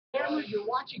camera, you're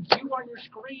watching you on your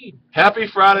screen. Happy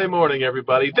Friday morning,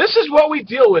 everybody. This is what we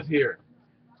deal with here.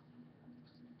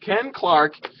 Ken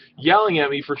Clark yelling at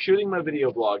me for shooting my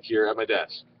video blog here at my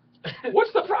desk.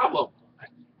 What's the problem?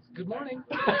 Good morning.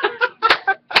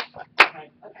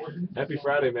 Happy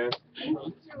Friday, man.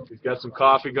 We've got some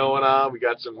coffee going on. We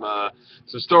got some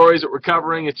stories that we're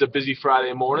covering. It's a busy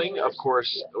Friday morning. Of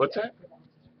course, what's that?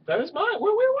 That is mine.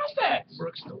 Where was that?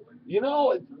 Brooks stole it. You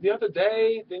know, the other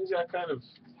day, things got kind of...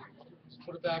 Just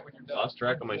put it back when you're done. Lost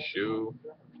track of my shoe.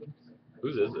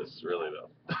 Whose is this, really, though?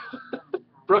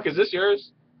 Brooke, is this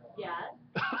yours? Yes.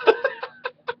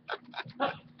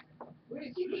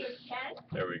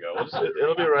 There we go.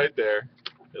 It'll be right there.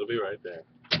 It'll be right there.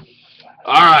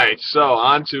 All right, so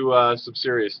on to some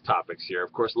serious topics here.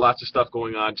 Of course, lots of stuff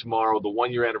going on tomorrow, the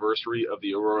one-year anniversary of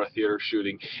the Aurora theater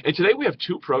shooting. And today we have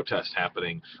two protests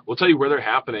happening. We'll tell you where they're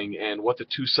happening and what the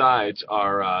two sides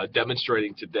are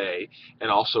demonstrating today, and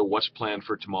also what's planned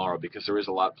for tomorrow, because there is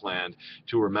a lot planned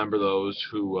to remember those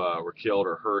who were killed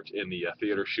or hurt in the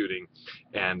theater shooting,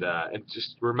 and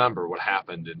just remember what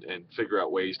happened and figure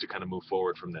out ways to kind of move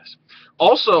forward from this.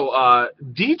 Also,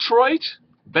 Detroit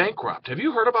bankrupt. Have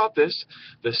you heard about this?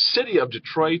 The city of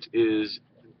Detroit is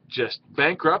just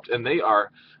bankrupt, and they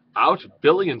are out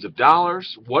billions of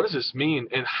dollars. What does this mean?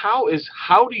 And how is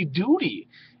Howdy Doody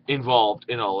involved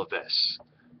in all of this?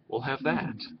 We'll have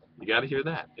that. You got to hear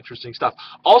that. Interesting stuff.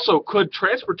 Also, could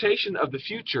transportation of the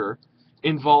future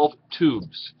involve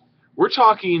tubes? We're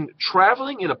talking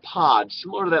traveling in a pod,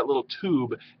 similar to that little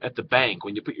tube at the bank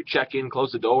when you put your check in,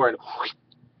 close the door, and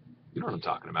you know what I'm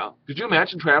talking about. Could you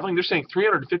imagine traveling? They're saying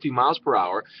 350 miles per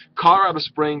hour, Colorado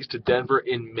Springs to Denver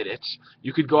in minutes.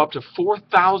 You could go up to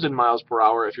 4,000 miles per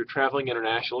hour if you're traveling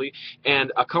internationally.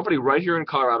 And a company right here in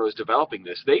Colorado is developing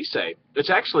this. They say it's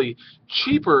actually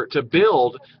cheaper to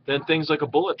build than things like a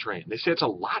bullet train. They say it's a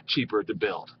lot cheaper to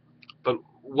build. But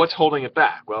what's holding it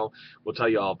back? Well, we'll tell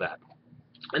you all that.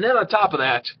 And then on top of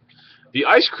that, the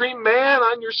ice cream man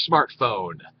on your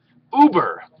smartphone.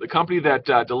 Uber, the company that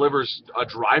delivers a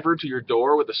driver to your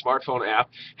door with a smartphone app,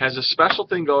 has a special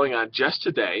thing going on just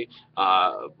today,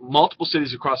 multiple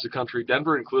cities across the country,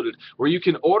 Denver included, where you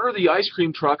can order the ice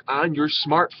cream truck on your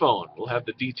smartphone. We'll have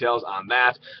the details on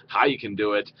that, how you can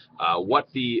do it, what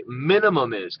the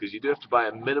minimum is, because you do have to buy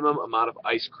a minimum amount of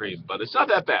ice cream, but it's not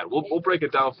that bad. We'll break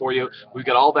it down for you. We've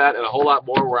got all that and a whole lot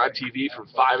more. We're on TV from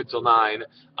 5 until 9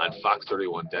 on Fox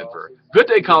 31 Denver. Good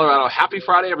day, Colorado. Happy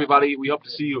Friday, everybody. We hope to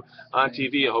see you on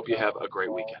TV. I hope you have a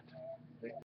great weekend.